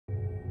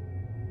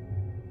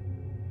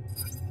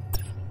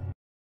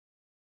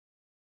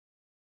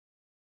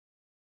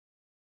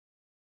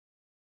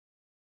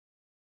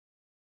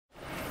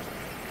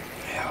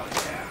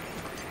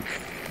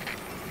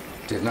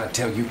Didn't I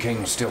tell you Kane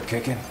was still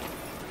kicking?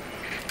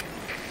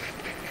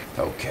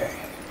 Okay.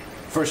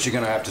 First you're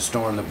gonna have to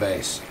storm the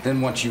base. Then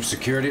once you've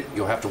secured it,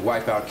 you'll have to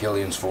wipe out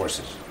Kilian's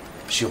forces.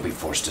 She'll be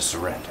forced to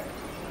surrender.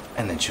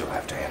 And then she'll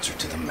have to answer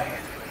to the man.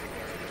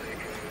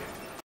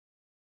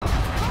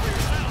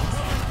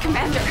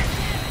 Commander,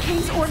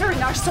 Kane's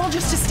ordering our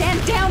soldiers to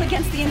stand down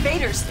against the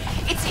invaders.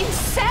 It's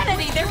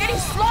insanity! They're getting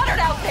slaughtered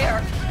out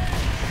there!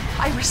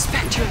 I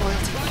respect your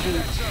loyalty,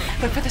 Kane.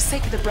 But for the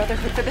sake of the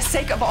Brotherhood, for the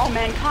sake of all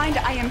mankind,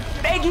 I am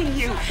begging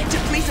you to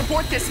please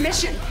abort this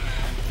mission.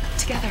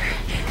 Together,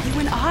 you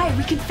and I,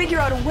 we can figure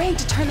out a way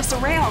to turn this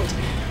around.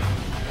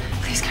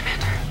 Please,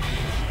 Commander.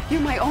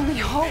 You're my only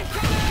hope.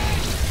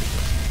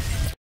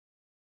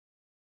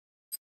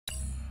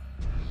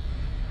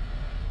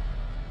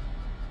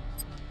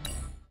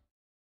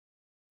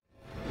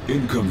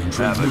 Incoming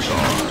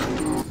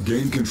transmission.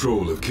 Gain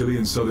control of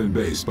Kilian's southern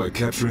base by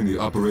capturing the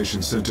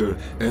operations center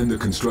and the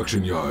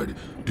construction yard.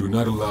 Do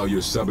not allow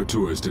your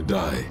saboteurs to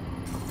die.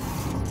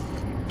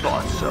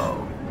 Thought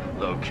so.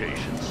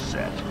 Location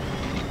set.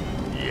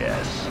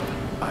 Yes.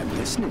 I'm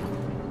listening.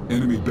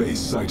 Enemy base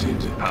sighted.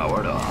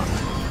 Powered on.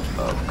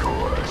 Of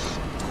course.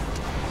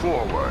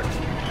 Forward.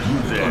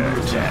 Unit There,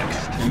 under attack.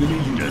 next.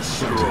 Enemy unit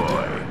Destroy.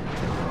 sighted.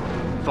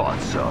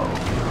 Thought so.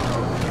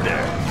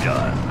 They're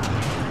done.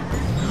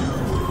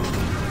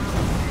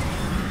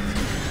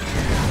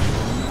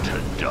 To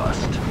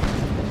dust.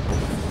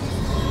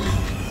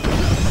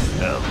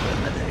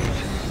 Eliminate.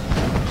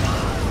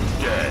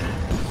 Dead.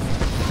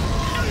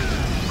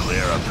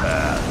 Clear a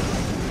path.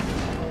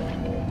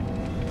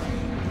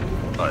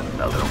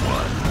 Another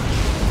one.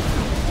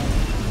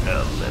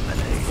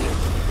 Eliminate.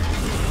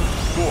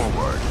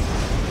 Forward.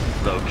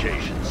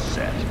 Location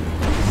set.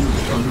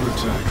 Unit under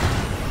attack.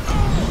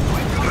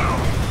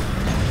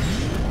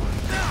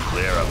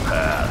 Clear a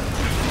path.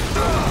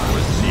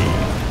 Proceed.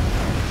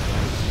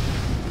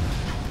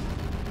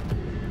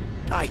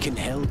 I can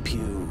help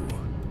you.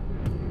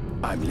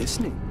 I'm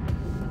listening.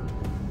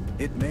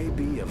 It may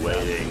be a...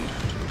 Waiting.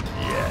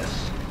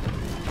 Yes.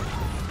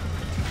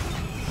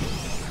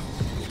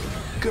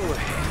 Go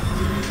ahead.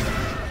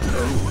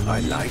 Oh, I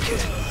like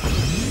it.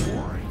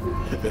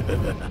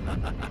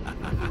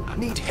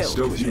 Need help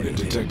Stealth with unit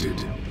anything?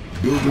 detected.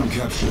 Building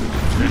captured.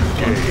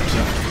 Unit under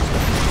attack.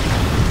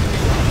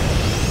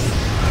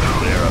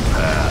 Clear a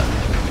path.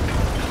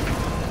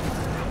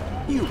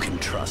 You can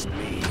trust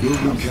me.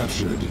 Building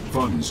captured.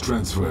 Funds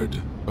transferred.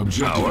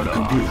 Objective Powered on.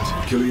 complete.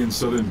 Kilian's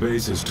southern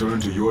base has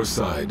turned to your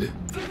side.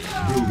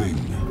 Building.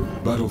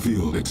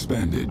 Battlefield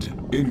expanded.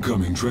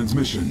 Incoming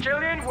transmission.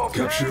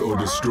 Capture or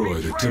destroy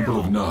the Temple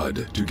of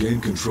Nod to gain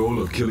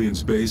control of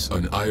Kilian's base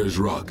on Ayers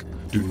Rock.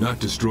 Do not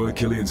destroy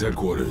Kilian's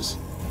headquarters.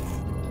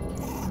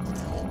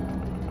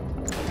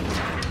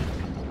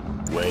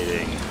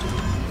 Waiting.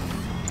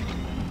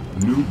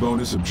 New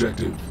bonus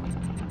objective.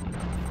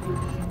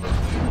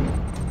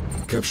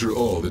 Capture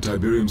all the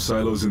Tiberium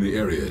silos in the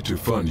area to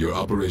fund your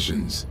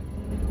operations.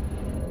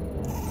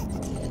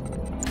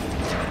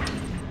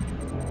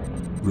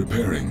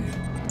 Repairing.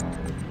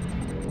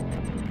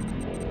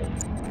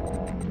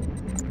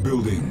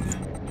 Building.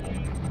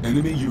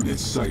 Enemy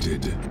units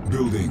sighted.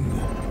 Building.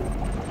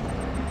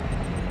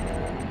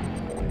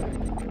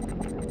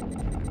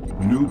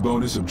 New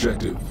bonus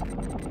objective.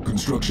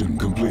 Construction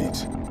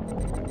complete.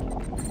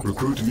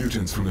 Recruit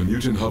mutants from the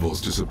mutant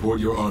hovels to support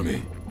your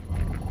army.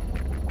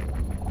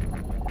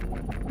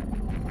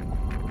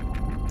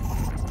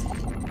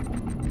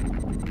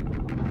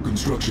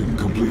 Construction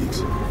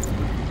complete.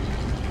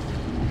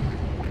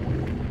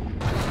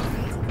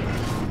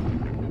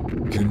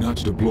 Cannot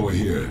deploy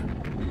here.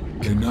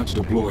 Cannot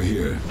deploy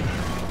here.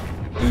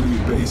 Enemy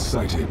base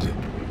sighted.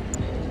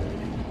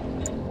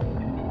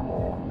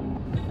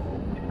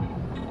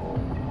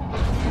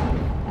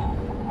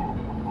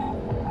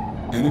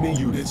 Enemy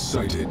units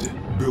sighted.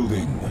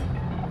 Building.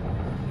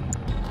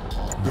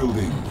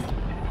 Building.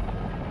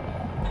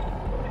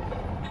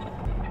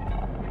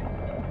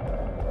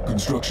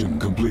 Construction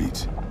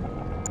complete.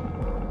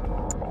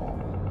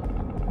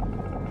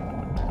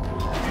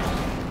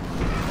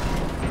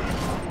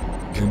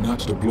 Cannot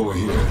deploy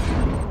here.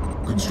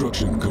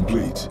 Construction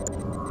complete.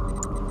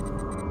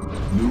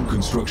 New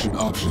construction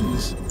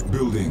options.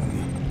 Building.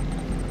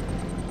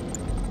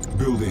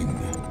 Building.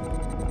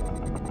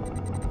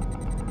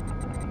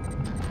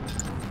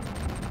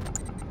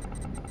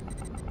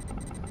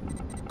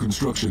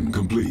 Construction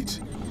complete.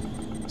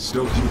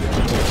 Stealth unit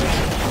detected.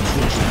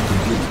 Construction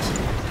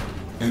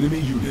complete. Enemy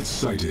units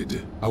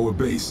sighted. Our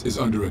base is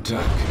under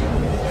attack.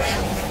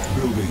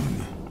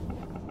 Building.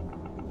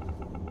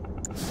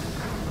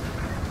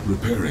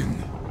 Repairing.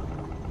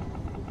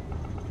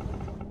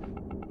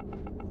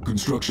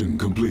 Construction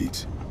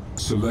complete.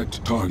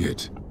 Select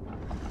target.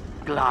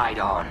 Glide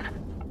on.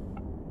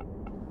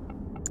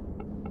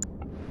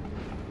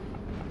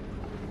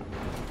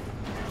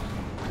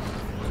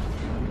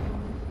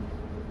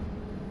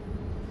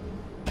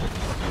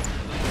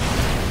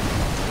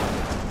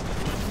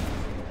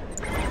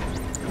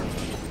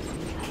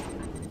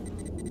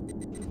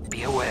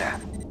 Be aware.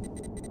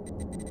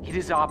 It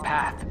is our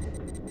path.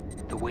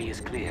 way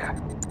is clear.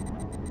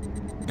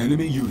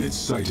 Enemy units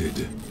sighted.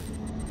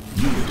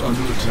 Unit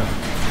under attack.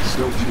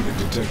 Stealth unit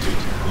detected.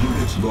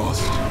 Unit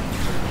lost.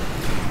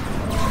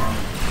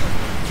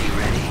 Be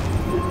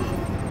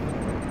ready.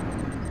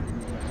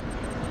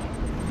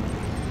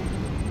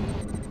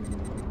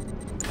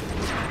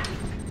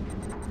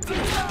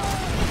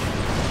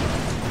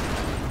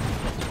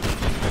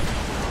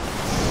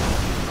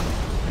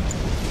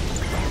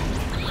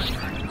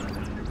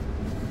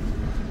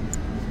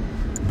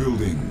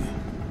 Building.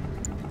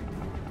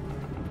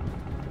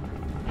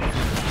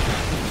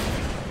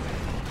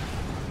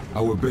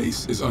 Our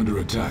base is under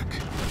attack.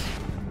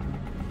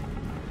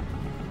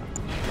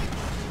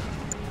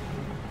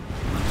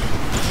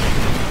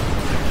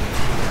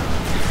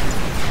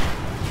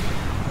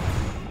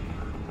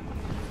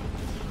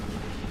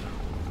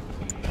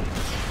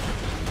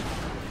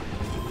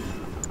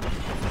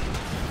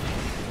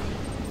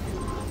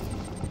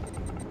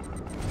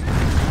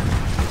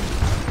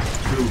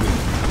 Building.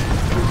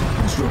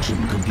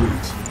 Construction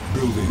complete.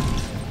 Building.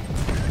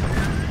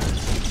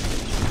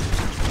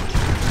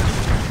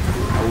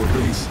 Our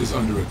base is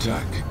under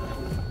attack.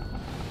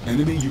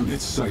 Enemy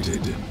units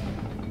sighted.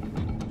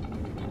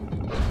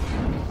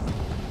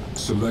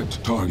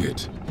 Select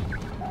target.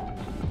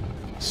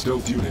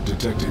 Stealth unit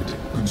detected.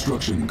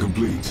 Construction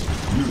complete.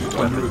 Unit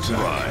under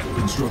attack.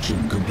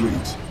 Construction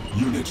complete.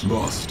 Unit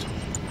lost.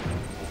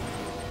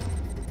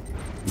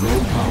 Low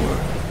power.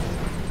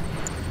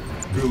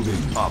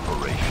 Building.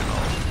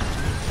 Operational.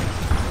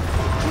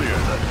 Clear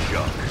the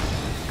junk.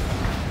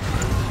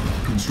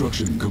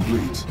 Construction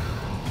complete.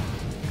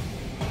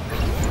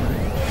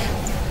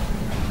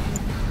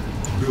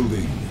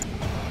 Building.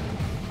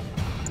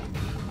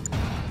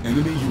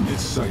 Enemy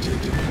units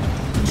sighted.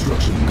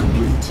 Construction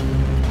complete.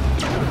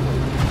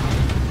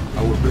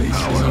 Our base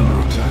is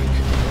under attack.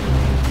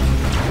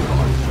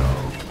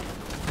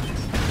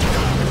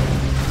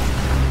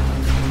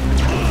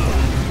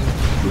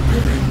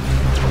 Repairing.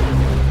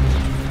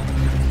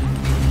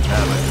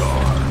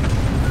 Avatar.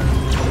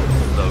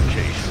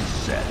 Location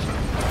set.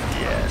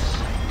 Yes.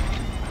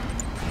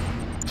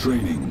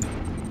 Training.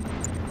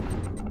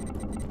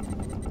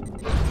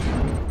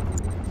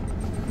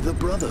 The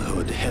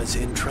Brotherhood has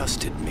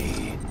entrusted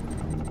me.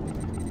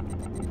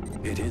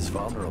 It is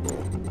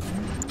vulnerable.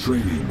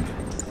 Training.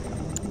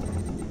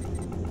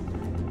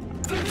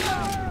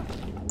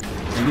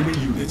 Enemy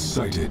units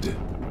sighted.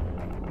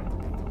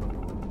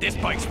 This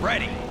bike's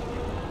ready.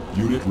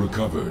 Unit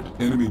recovered.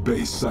 Enemy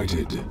base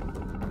sighted.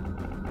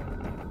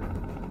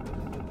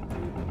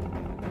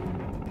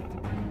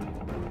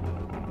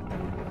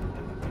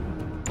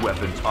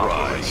 Weapons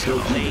prime.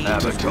 Stealth unit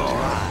detected.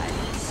 Avatar.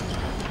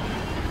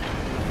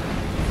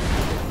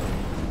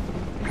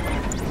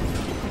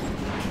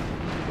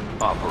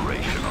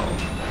 Operational.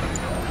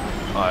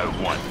 I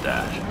want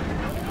that.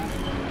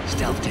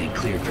 Stealth tank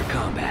cleared for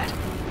combat.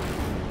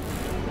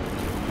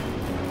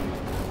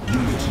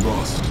 Units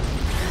lost.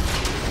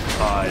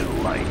 I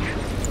like.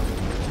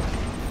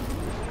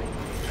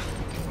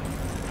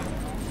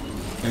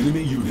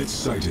 Enemy units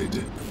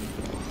sighted.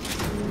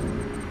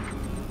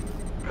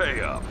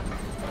 Pay up.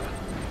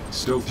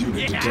 Stealth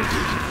unit detected.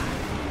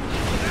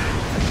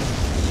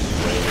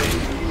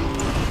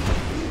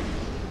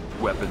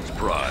 Weapons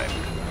primed.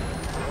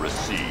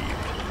 Received.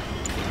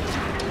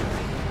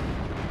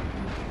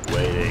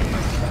 Waiting.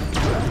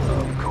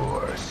 Of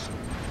course.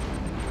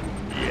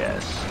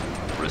 Yes.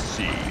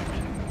 Received.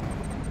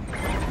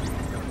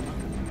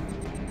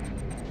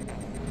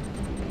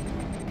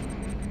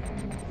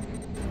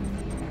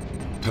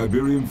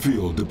 Tiberium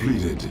field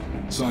depleted.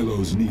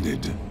 Silos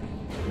needed.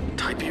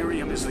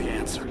 Tiberium is the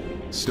answer.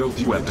 Stealth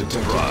unit Weapons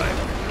detected. primed.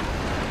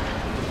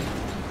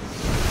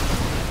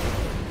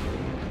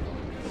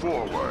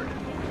 Forward.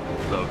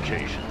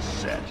 Location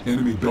set.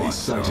 Enemy base Thought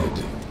sighted.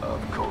 So.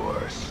 Of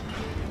course.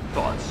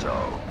 Thought so.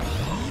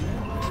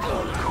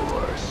 Of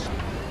course.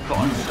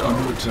 Thought Unit so.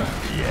 under attack.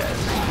 Yes.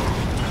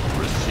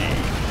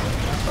 Received.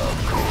 Of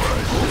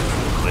course.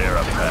 Clear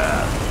a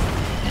path.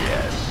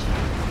 Yes.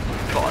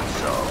 Thought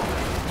so.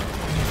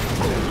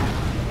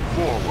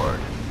 Forward.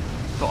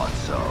 Thought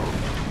so.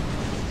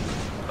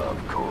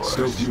 Of course.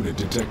 Stealth unit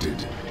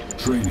detected.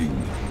 Training.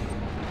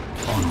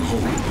 On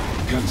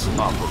hold. Cancelled.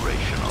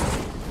 Operational.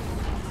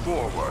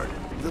 Forward.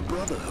 The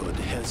Brotherhood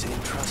has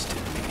entrusted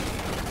me.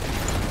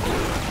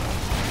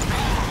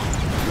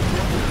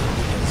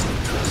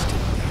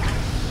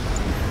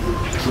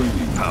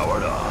 Training.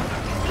 Powered on.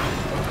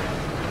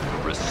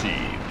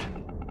 Received.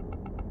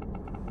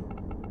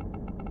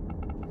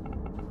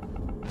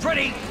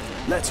 Ready.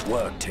 Let's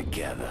work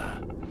together.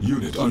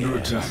 Unit under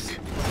Yes. attack.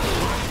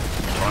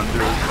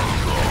 Under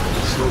control.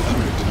 Stealth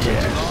unit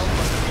detected.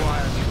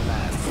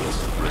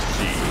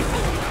 Received.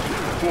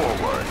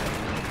 Forward.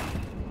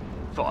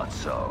 Thought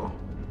so.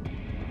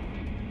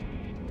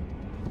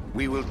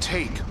 We will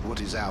take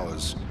what is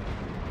ours.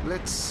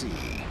 Let's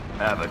see.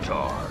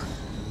 Avatar.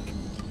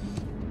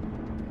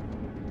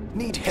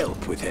 Need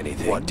help with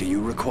anything? What do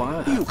you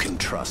require? You can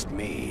trust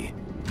me.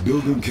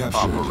 Building captured.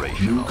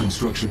 Operational. New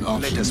construction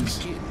Let us options.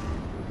 begin.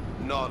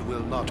 Nod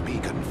will not be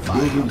Building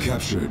confined.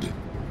 captured.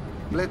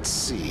 Let's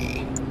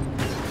see.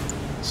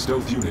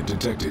 Stealth unit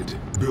detected.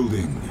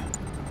 Building.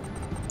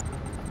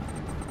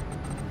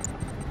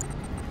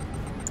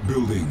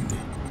 Building.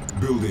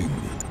 Building.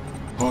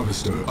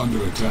 Harvester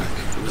under attack.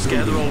 Let's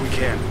gather all we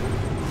can.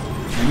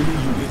 Enemy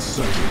units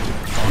sighted.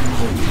 On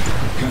hold.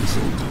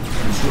 Cancelled.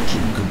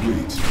 Construction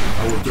complete.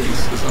 Our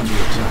base is under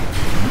attack.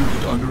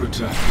 Unit under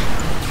attack.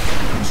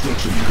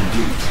 Construction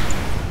complete.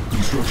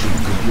 Construction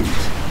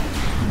complete.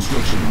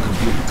 Construction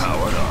complete.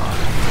 Powered on.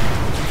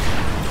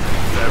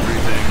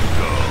 Everything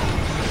go.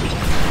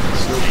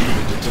 Stealth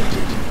unit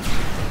detected.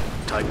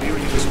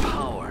 Tiberium's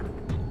power.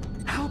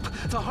 Help!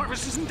 The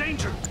harvest is in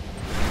danger!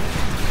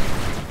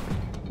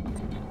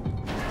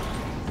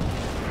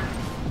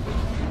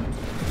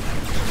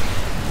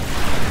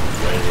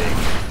 Waiting.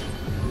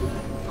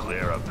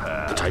 Clear a The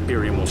path.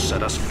 Tiberium will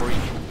set us free.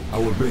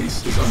 Our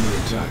base is under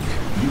attack.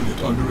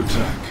 Unit under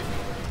attack.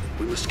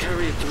 We must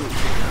carry it through.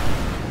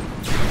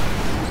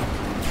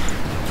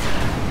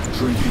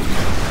 Training.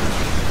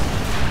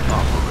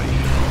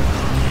 Operational.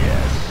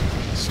 Yes.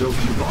 Stealth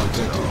unit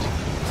detected.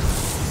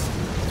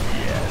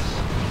 Yes.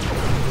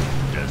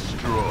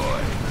 Destroy.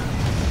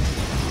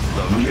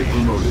 Unit Location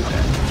promoted.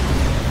 set.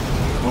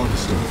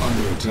 Harvester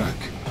under attack.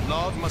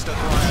 Nod must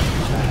acquire.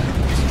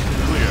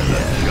 Clear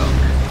that junk.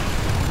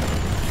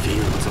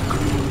 Fields of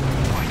green.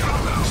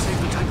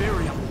 Save the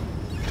Tiberium!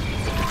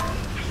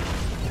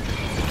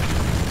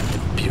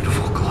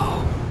 Beautiful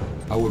glow.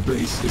 Our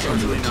base is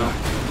under Carefully now.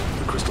 attack.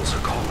 The crystals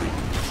are calling.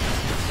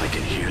 I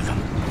can hear them.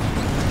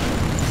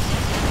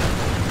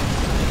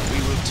 We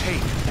will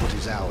take what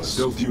is ours.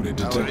 Stealth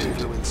unit Our detected.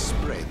 influence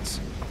spreads.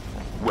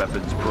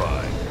 Weapons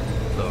prime.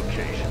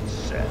 Location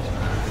set.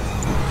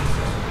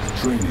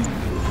 Training.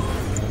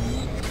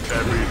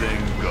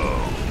 Everything go.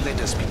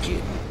 Let us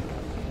begin.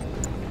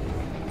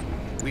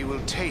 We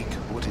will take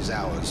what is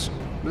ours.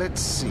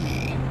 Let's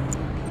see.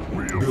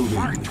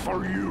 Building.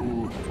 for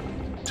you.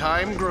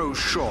 Time grows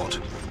short.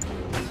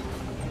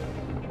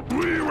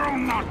 We will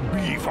not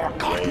be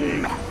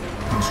forgotten.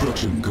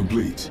 Construction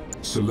complete.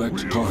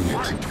 Select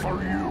target.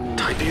 For you.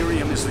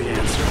 Tiberium is the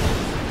answer.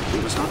 We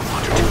must not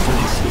wander Our too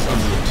far. base is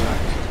under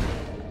attack.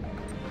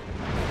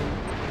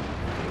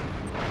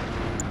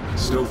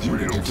 Stealth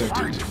unit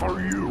detected.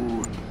 For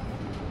you.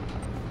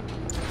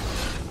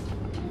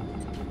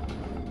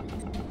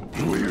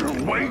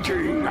 We're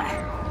waiting.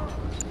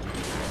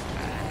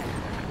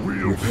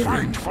 We'll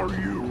Repairing. for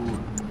you.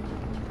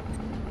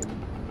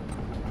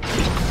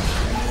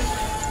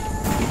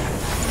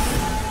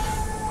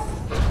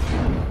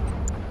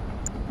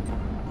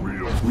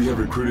 We have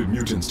recruited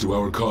mutants to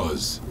our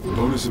cause.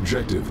 Bonus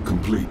objective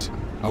complete.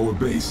 Our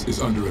base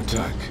is under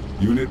attack.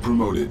 Unit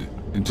promoted.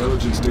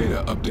 Intelligence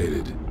data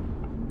updated.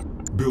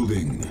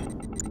 Building.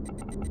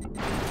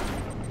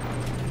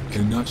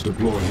 Cannot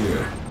deploy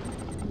here.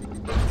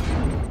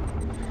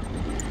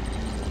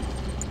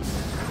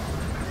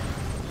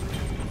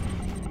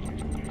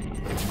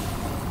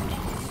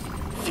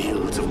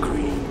 Fields of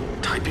green.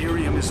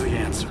 Tiberium is the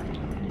answer.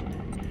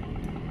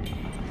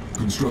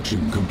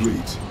 Construction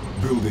complete.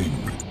 Building.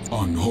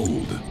 On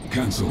hold.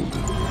 Cancelled.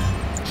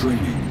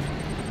 Training.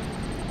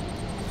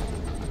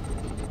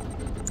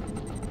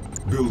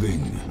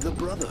 Building. The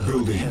Brotherhood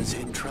Building. has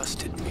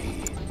entrusted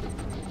me.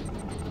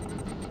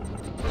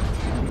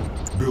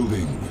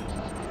 Building.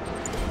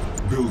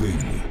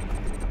 Building.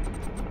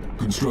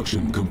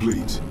 Construction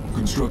complete.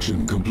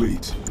 Construction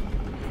complete.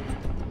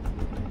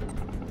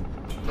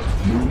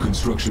 New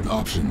construction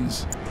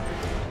options.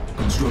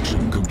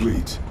 Construction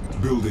complete.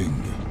 Building.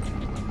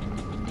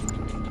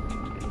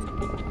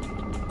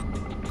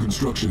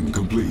 Construction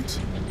complete.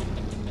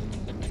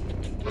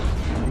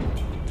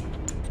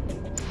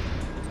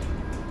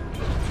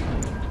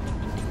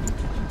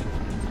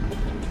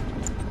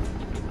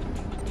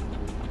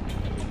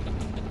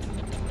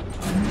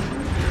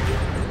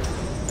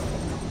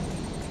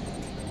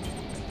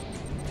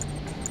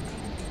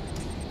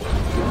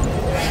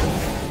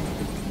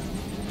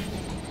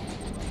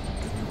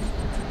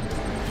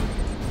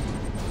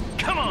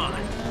 Come on!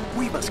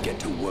 We must get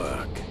to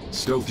work.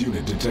 Stealth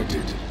unit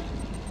detected.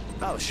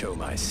 I'll show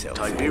myself.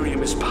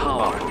 Tiberium is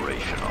power.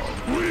 Operational.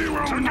 We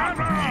will not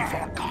be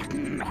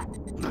forgotten.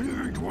 They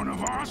ain't one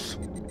of us.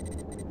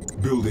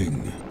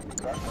 Building.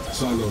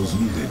 Silos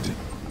needed.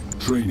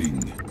 Training.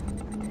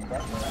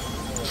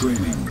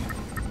 Training.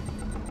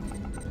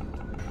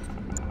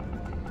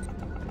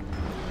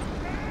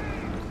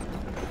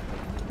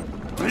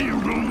 They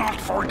will not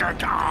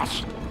forget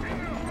us.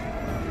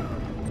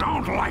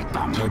 Don't like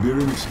them.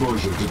 Tiberium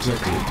exposure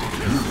detected.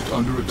 Unit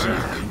under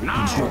attack.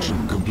 Now.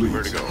 Construction complete.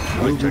 Where to go?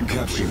 Building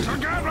captured.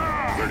 Together.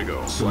 Where to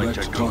go?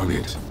 Select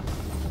target.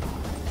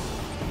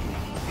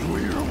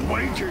 We're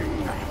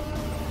waiting.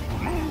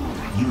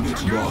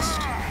 Unit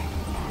lost.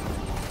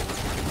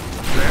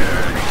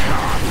 They're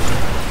shot.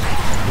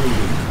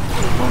 Building.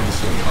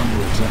 Harvester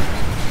under attack.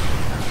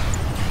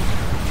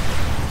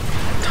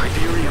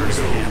 Tiberium is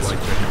the answer.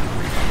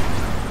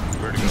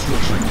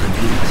 Construction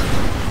complete.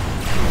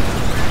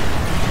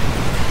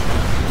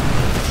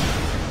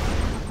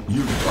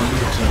 Unit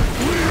under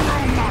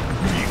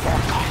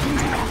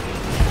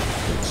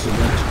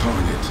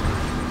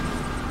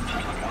target.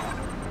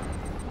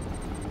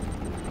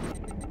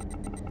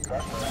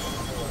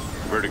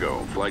 Vertigo,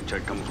 flight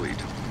check complete.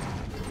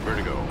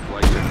 Vertigo,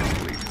 flight check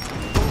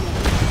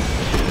complete.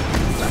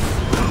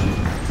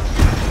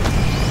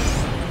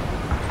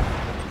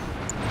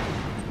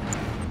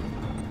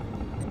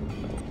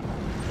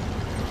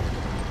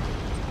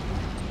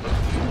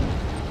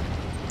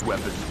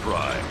 Weapons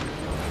prime.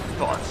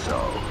 Thought so.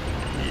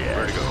 Yes.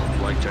 Vertigo,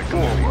 flight check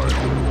complete.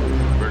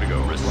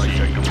 Vertigo, flight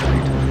check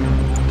complete.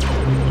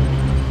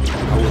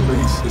 Our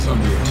base is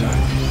under attack.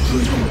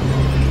 Training.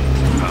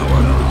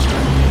 Powered on.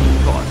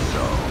 Thought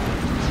so.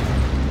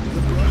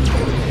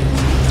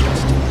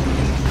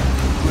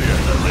 Clear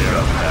the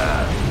Lyra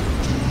path.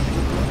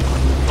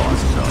 Thought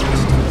so.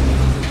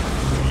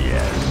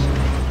 Yes.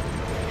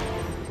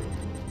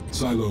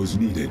 Silos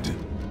needed.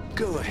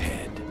 Go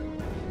ahead.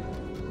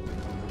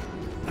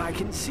 I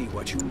can see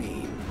what you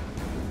mean.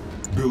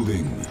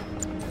 Building.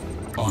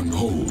 On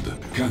hold.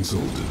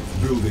 Cancelled.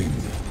 Building.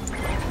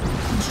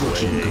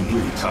 Construction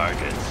complete.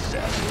 Target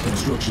set.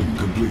 Construction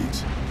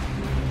complete.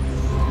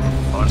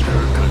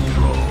 Under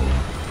control.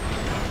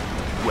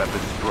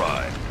 Weapons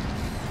prime.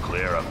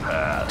 Clear a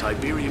path.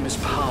 Tiberium is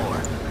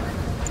power.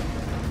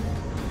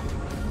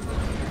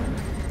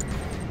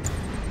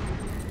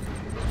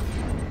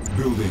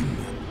 Building.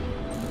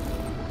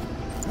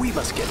 We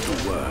must get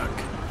to work.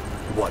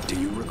 What do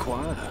you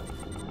require?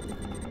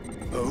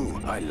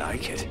 Oh, I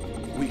like it.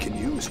 We can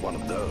use one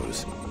of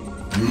those.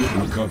 Unit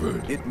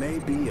recovered. It may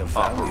be a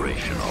value.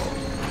 Operational.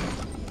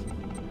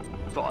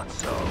 Thought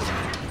so.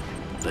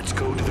 Let's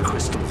go to the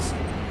crystals.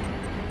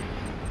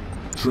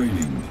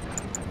 Training.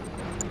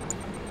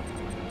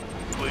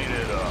 Clean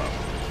it up.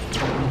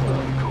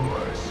 Of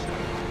course.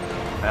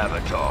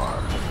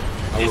 Avatar.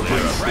 Our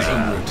base is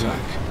under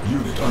attack.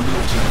 Unit under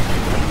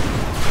attack.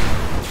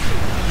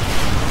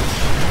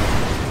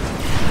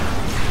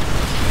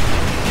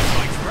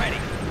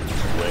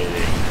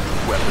 Waiting.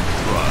 Weapons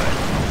prime.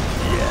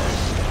 Yes.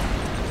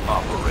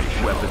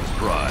 Operation. Weapons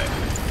prime.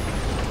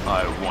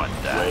 I want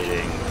that.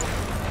 Waiting.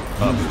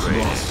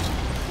 Unit lost.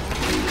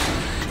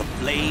 The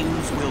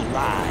flames will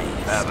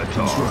rise.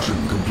 Avatar. Construction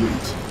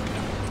complete.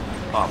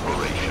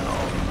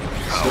 Operational.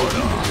 Powered Stealth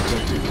on.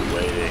 unit detected.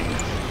 Waiting.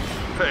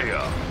 Pay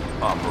up.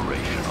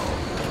 Operational.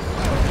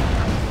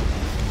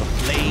 The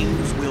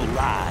flames will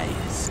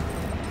rise.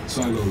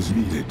 Silos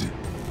needed.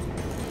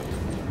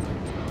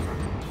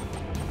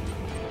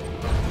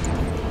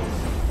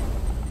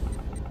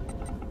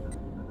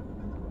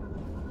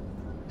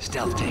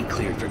 Stealth tank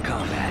cleared for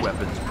combat.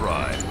 Weapons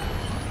prime.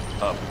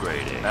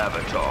 Upgrading.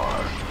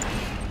 Avatar.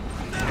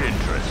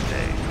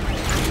 Interesting.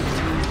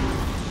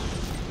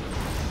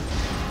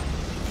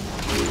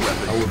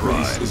 Weapons Our base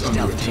prime. is under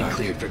Stealth tank attack.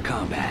 cleared for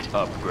combat.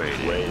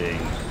 Upgrading. Waiting.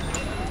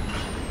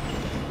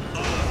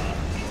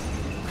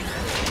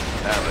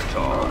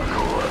 Avatar. Of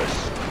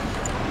course.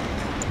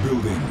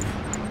 Building.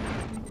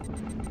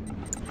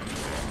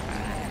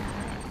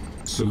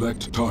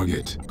 Select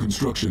target.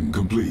 Construction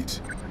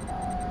complete.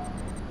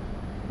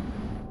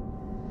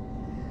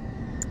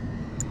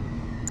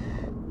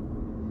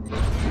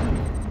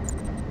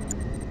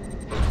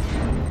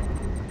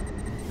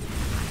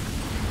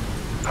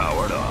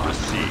 Powered on.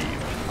 Received.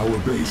 Our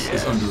base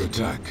is Yes. under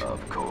attack.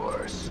 Of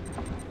course.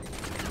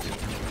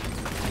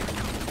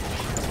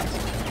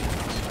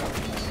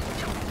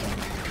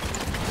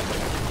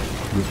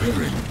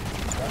 Repairing.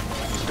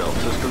 Stealth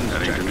system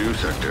heading to new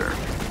sector.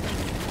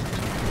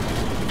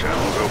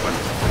 Channels open.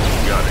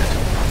 Got it.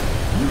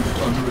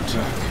 Unit under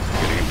attack.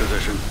 Getting in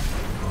position.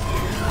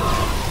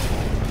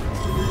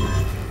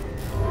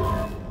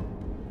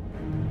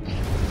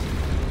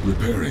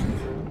 Repairing.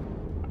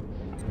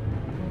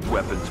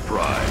 Weapons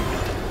prime.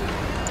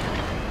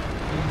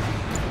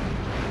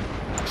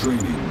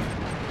 Training.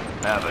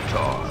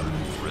 Avatar.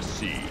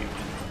 Received.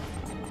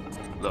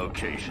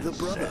 Location The set.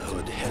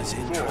 Brotherhood has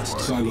interest.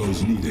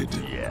 Silos needed.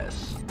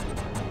 Yes.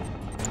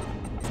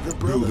 The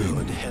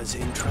Brotherhood Building. has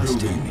interest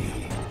Building. in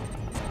me.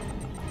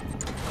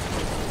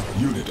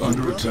 Unit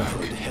under attack.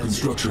 Brotherhood has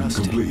Construction interest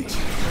in complete.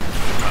 me.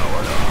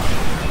 Powered on.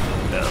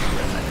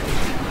 Eliminated.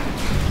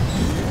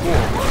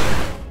 Forward.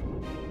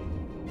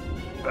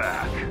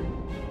 Back.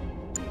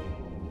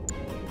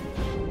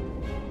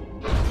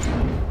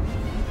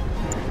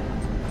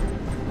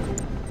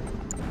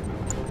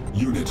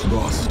 Unit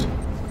lost.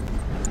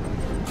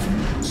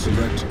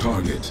 Select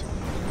target.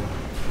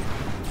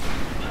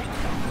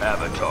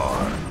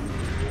 Avatar.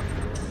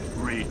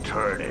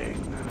 Returning.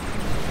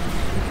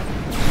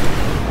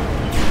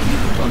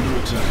 Unit under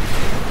attack.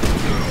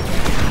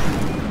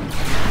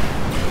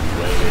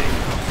 Waiting.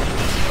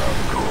 Of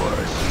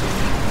course.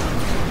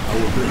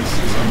 Our base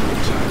is under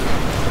attack.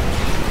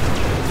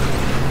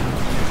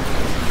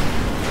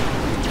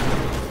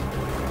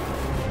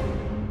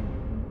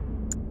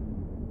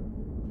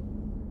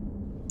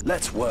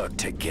 Let's work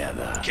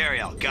together.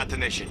 Carry-out, got the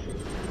mission.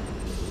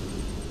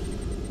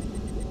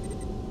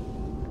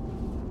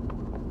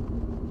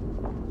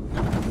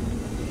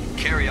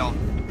 Carry-out.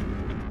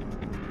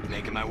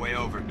 Making my way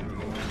over.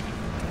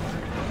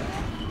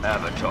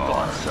 Avatar.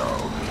 Thought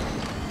so.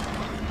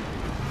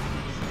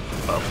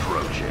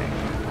 Approaching.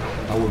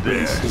 Our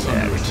base is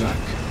under attack.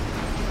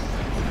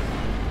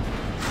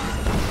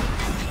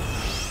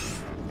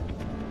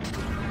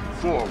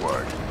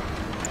 Forward.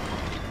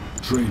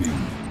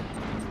 Training.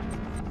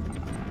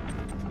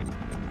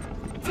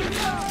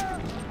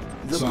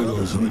 The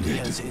Silos Brotherhood needed.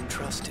 has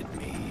entrusted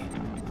me.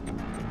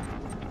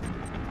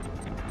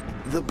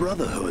 The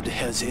Brotherhood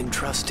has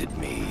entrusted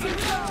me.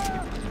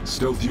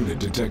 Stealth unit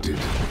detected.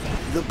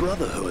 The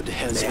Brotherhood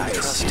has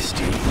entrusted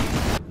me.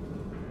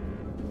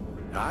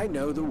 I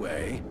know the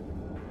way.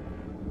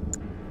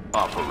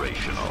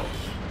 Operational.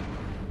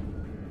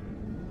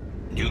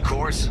 New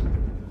course?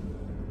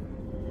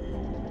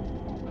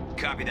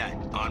 Copy that.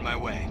 On my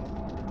way.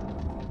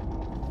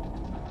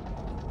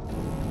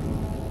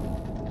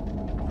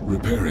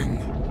 Repairing.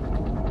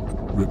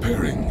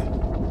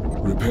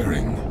 Repairing.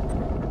 Repairing.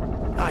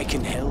 I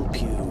can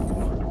help you.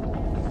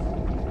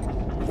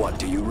 What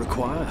do you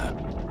require?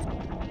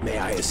 May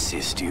I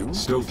assist you?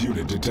 Stealth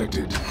unit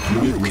detected.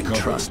 You Unit can recovered.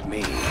 trust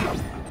me.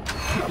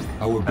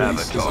 Our base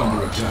is Avatar.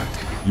 under attack.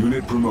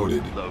 Unit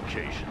promoted.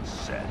 Location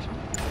set.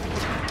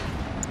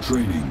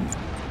 Training.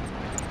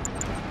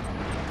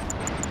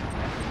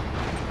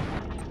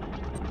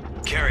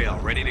 Carry-all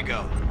ready to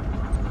go.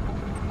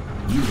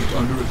 Unit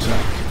under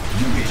attack.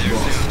 Unit There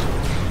lost.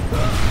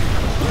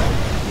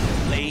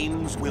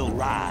 Flames will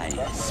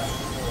rise.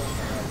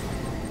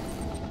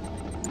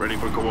 Ready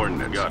for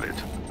coordinates. Got it.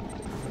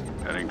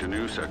 Heading to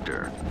new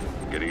sector.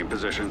 Getting in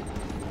position.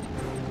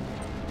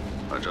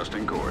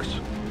 Adjusting course.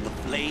 The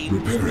flames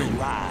Repairing.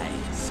 will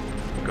rise.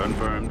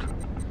 Confirmed.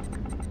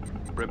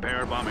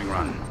 Prepare bombing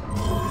run.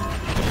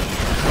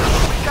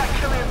 Got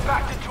Kilian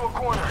backed into a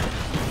corner.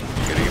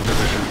 Getting in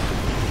position.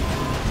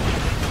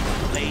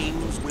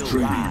 Flames will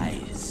Training.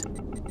 rise.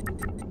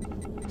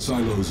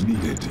 Silos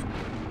needed.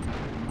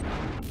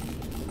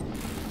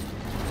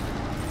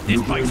 This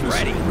Nuclear bike's missile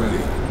ready.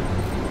 ready.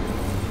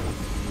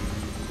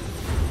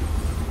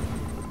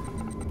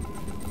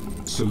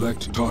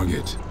 Select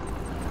target.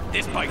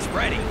 This bike's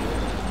ready.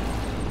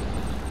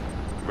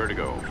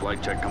 Vertigo.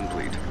 Flight check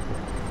complete.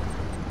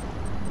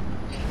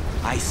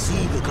 I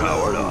see the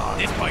Powered glow. on.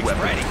 This bike's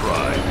Weapons ready.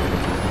 prime.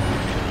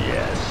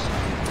 Yes.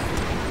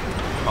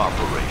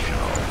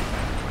 Operational.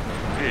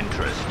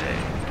 Interesting.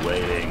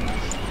 Waiting.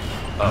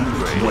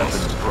 Upgrade lost.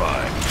 weapons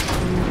prime.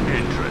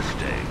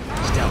 Interesting.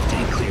 Stealth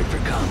tank cleared for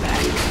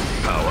combat.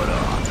 Powered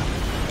on.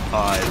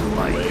 I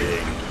like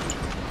it.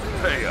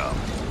 Pay up.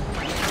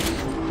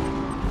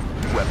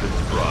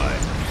 Weapons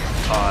prime.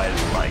 I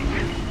like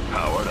it.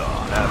 Powered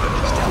on.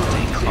 Avatar. Stealth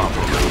tank cleared for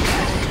Operational.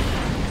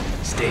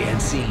 combat. Stay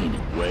unseen.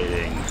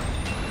 Waiting.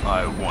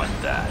 I want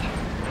that.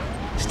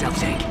 Stealth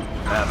tank.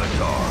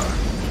 Avatar.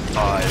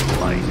 I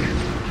like.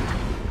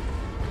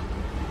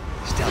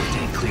 Stealth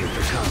tank cleared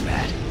for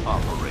combat.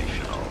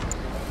 Operational.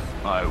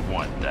 I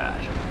want that.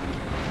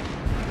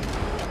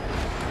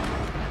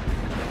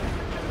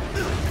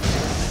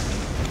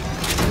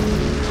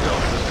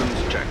 Stealth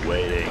systems check.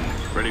 Waiting.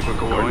 Ready for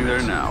coordinates. Going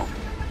there now.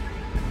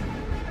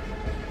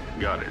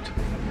 Got it.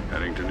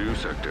 Heading to new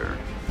sector.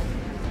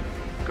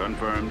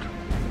 Confirmed.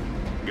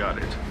 Got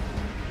it.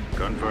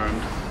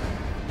 Confirmed.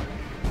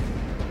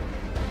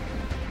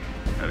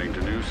 Heading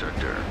to new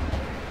sector.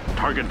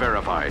 Target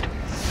verified.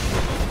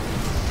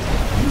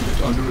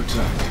 Unit under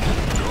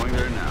attack. Going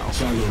there now.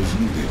 Silos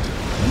needed.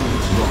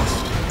 Unit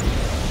lost.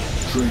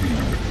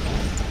 Training.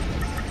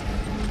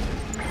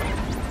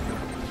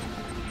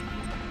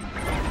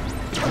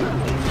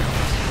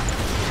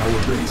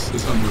 Our base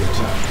is under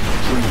attack.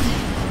 Training.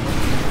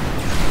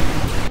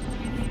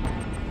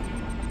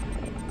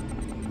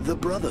 The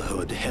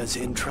Brotherhood has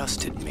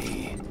entrusted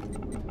me.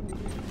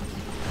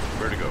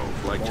 Vertigo.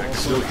 Flight check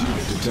Stealth complete.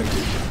 unit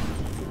detected.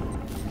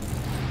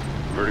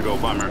 Vertigo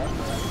bomber.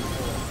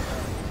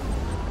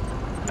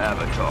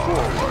 Avatar.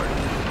 Forward.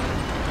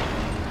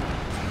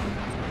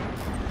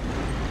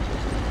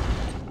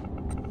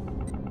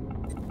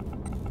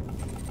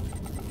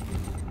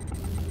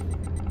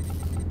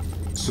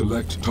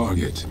 Select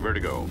target.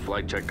 Vertigo.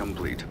 Flight check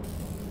complete.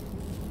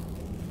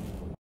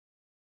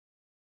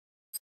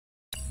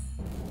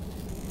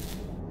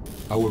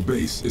 Our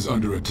base is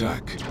under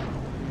attack.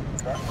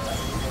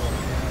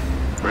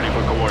 Ready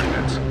for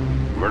coordinates.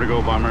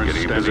 Vertigo bomber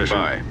getting in position.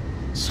 By.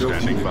 Stealth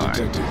Standing unit by.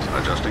 detected.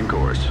 Adjusting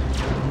course.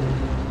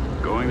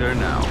 Going there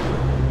now.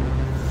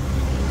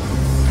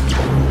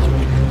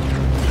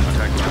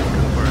 Attack line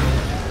confirmed.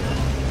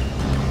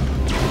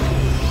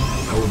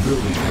 Our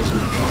building has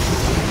been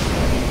captured.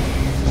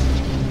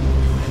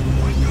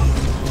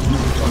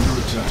 Unit under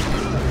attack.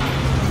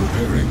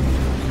 Repairing.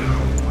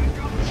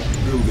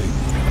 Building.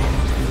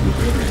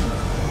 Repairing.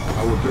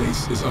 Our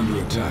base is under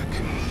attack.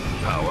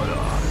 Powered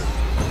on.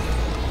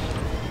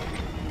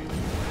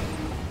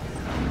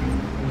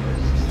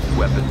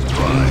 Weapons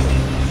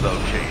prime.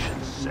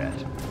 Location set.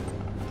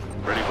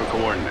 Ready for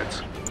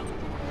coordinates.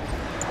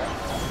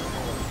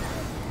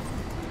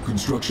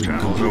 Construction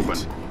Channels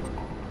complete.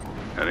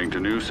 open. Heading to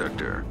new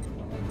sector.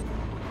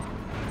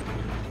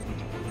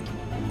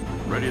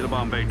 Ready the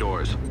bomb bay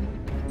doors.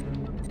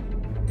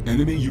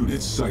 Enemy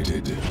units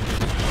sighted.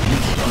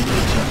 Unit under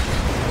attack.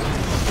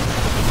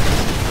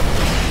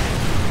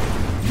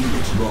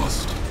 Unit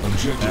lost.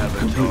 Objective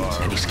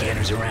complete. Any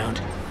scanners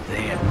around?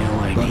 They have no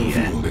idea.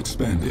 Battlefield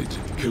expanded.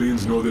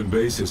 Kilian's northern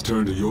base has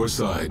turned to your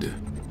side.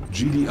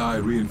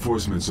 GDI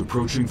reinforcements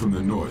approaching from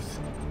the north.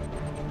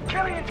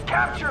 Kilian's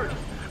captured!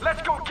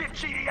 Let's go get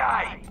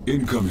GDI!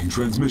 Incoming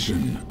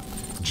transmission.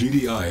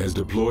 GDI has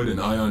deployed an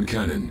ion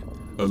cannon.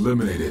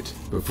 Eliminate it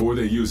before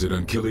they use it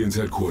on Kilian's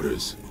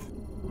headquarters.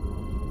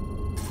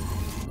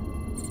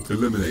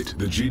 Eliminate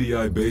the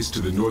GDI base to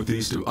the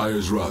northeast of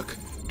Ayers Rock.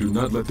 Do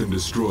not let them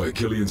destroy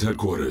Kilian's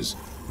headquarters.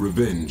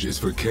 Revenge is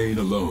for Kane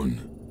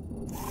alone.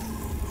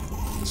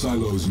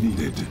 Silos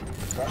needed.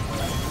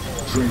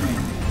 Training.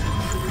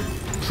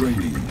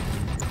 Training.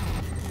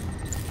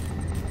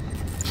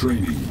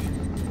 Training.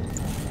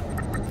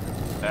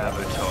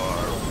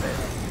 Avatar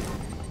ready.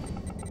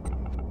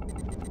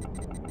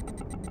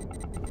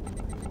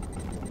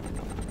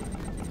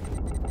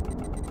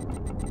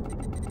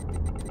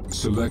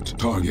 Select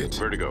target.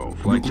 Vertigo,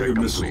 flight Nuclear check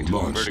missile complete.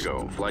 launched.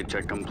 Vertigo, flight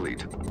check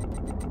complete.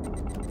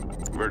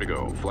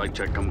 Vertigo, flight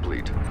check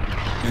complete.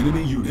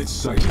 Enemy units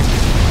sighted.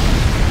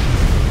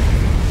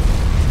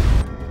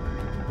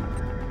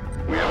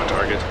 We have a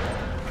target.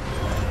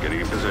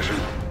 Getting in position.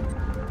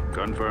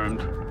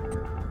 Confirmed.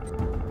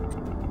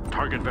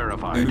 Target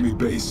verified. Enemy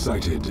base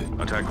sighted.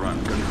 Attack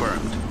run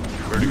confirmed.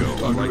 Vertigo,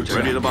 Unit under flight check. attack.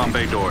 Ready to bomb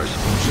bay doors.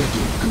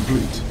 Objective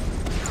complete.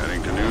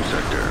 Heading to new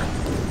sector.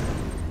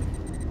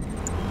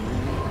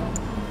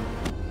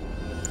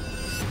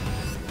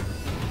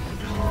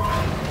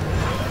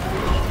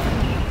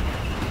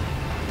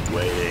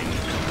 Waiting.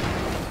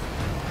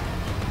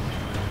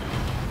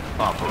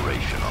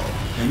 Operational.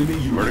 Enemy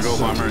units Vertigo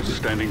sighted. bombers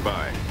standing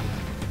by.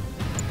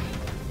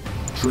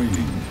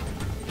 Training.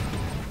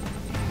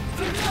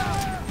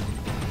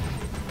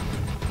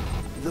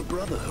 The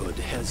Brotherhood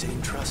has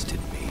entrusted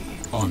me.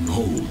 On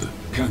hold.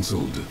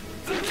 Cancelled.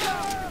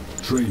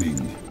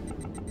 Training.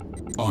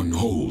 On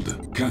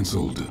hold.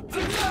 Cancelled.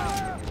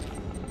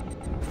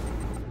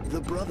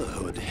 The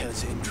Brotherhood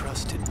has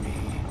entrusted me.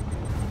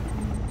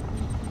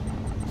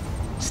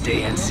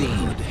 Stay unseen.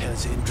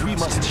 Has entrusted We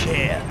must me.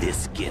 share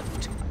this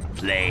gift.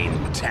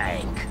 Flame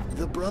tank.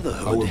 The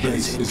Brotherhood Our has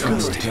base is under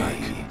entrusted attack.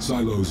 me.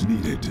 Silos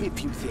needed.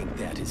 If you think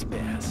that is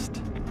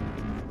best.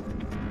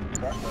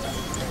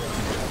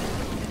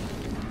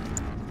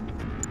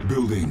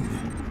 Building.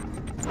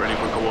 Ready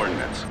for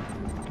coordinates.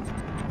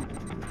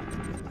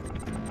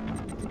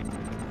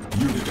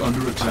 Unit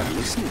under attack.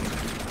 Listening.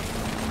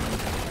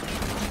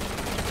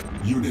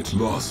 Unit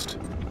lost.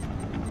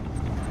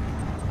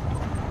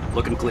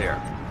 Looking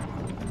clear.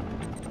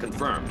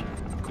 Confirmed.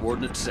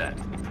 Coordinates set.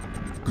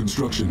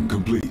 Construction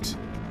complete.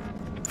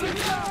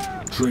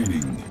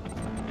 Training.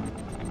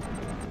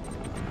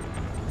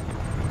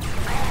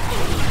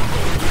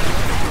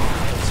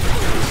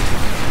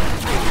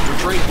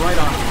 Retreat right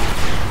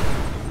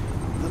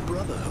on. The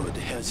Brotherhood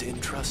has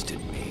entrusted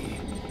me.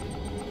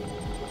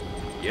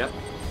 Yep.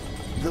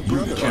 The Unit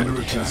Brotherhood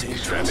under has attack.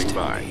 entrusted Standing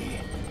by. me.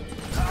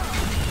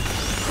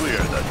 Clear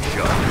the The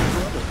jump.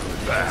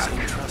 Brotherhood has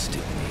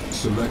entrusted me.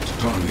 Select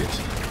target.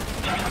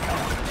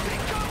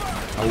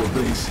 Our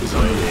base is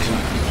under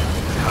attack.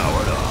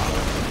 Powered off.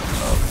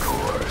 Of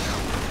course.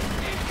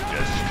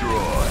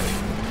 Destroy.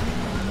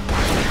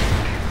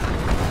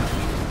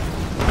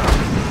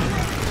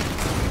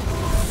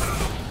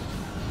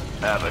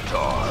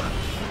 Avatar.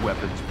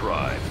 Weapons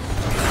prime.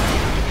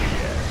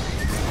 Yes.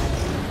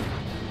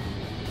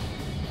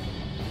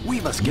 We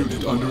must get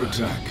Unit to under work.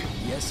 attack.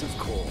 Yes, of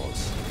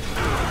course.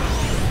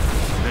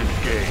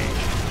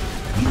 Engage.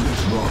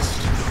 Unit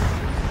lost.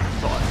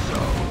 Thought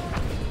so.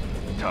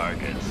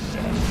 Target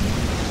set.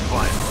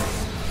 Finally.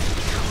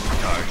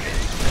 Target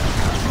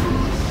set.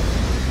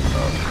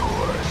 Of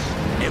course.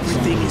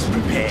 Everything is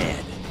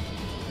prepared.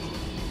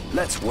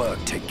 Let's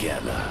work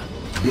together.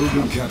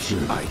 Building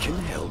captured. I can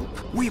help.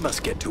 We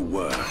must get to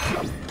work.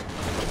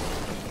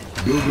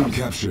 Building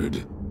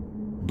captured.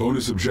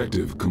 Bonus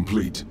objective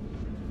complete.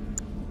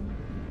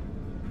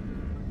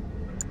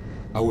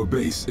 Our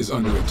base is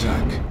under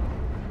attack.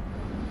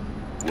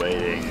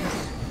 Waiting.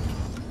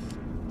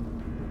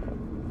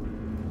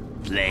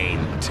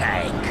 Flame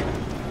tank.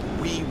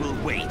 We will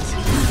wait.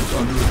 Unit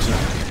under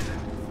attack.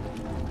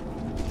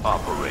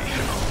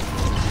 Operational.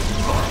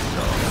 Thought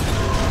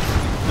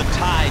The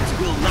tides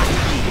will not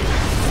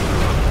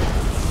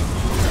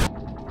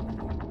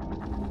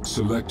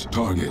Select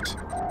target.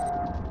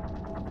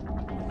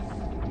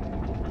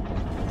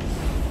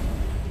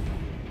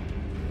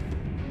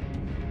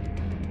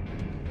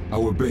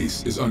 Our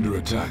base is under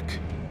attack.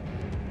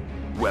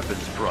 so.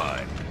 Weapons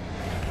prime.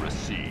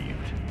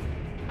 Received.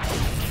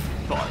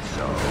 Thought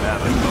so. Unit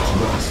Avatar.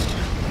 lost.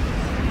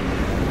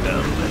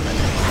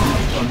 Eliminate.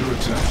 Unit under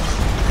attack.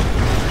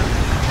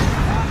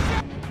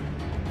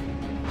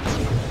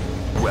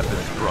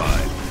 Weapons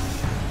prime.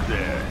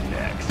 They're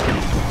next.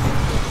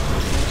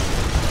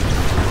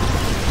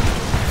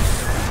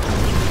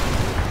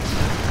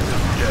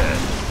 Dead.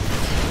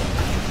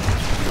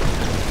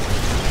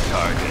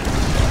 Target.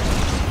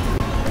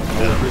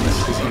 Our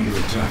base is under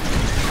attack.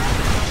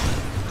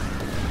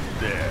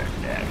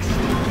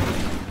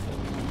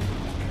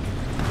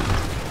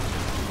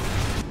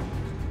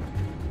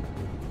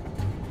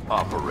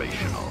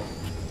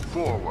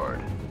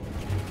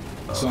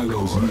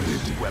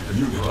 Systems needed.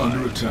 Unit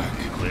under attack.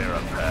 Clear a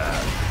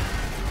path.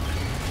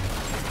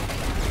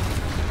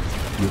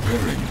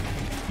 Repairing.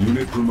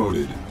 Unit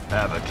promoted.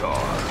 Avatar.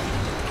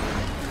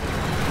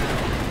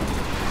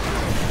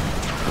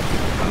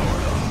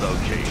 Powered on.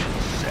 Location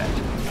set.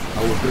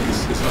 Our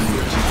base is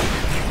under attack.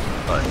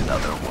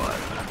 Another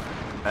one.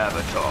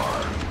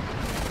 Avatar.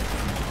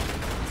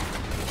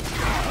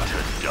 To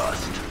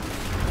dust.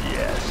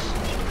 Yes.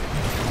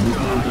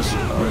 Nuclear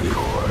missile ready.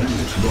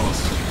 Unit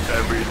lost.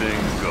 Everything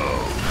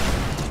goes.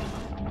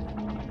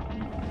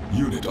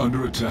 Unit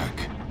under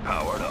attack.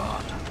 Powered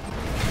on.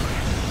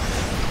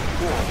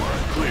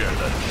 Forward. Clear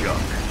the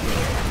junk.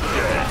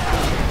 Dead.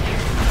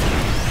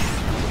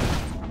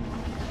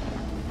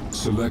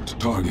 Select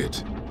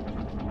target.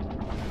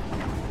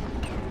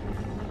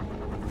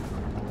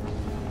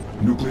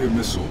 Nuclear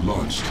missile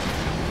launched.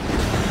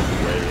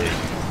 Waiting.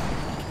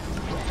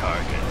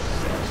 Target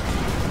set.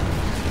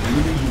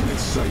 Enemy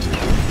units sighted.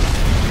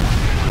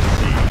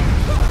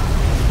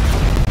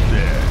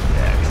 They're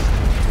next.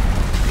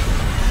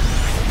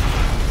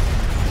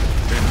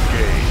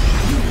 Engage.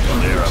 Unit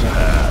under Clear a attack.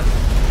 path.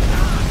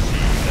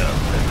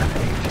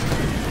 Eliminate.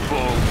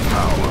 Full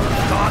power.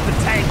 Guard the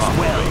tanks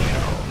well.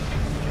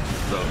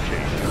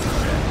 Location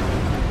set.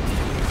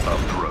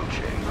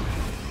 Approaching.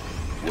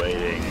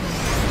 Waiting.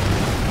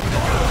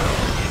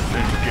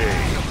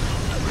 Engage.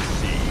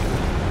 Receive.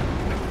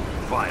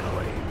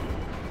 Finally.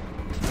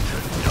 To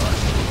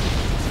dust.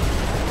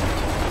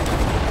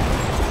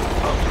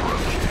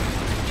 Approaching.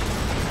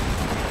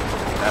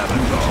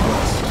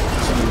 Avatar.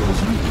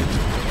 Silos needed.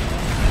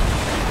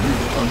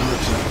 Unit under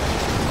attack.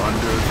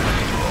 Under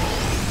control.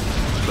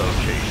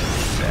 Location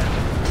set.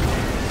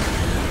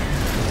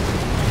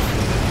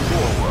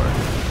 Forward.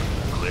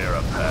 Clear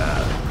a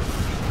path.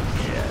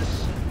 Yes.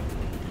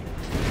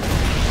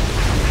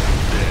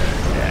 They're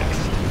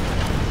next.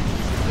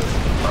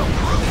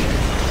 Approaching.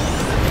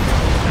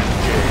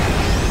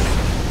 Engage.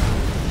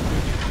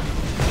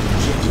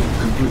 Objective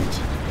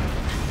complete.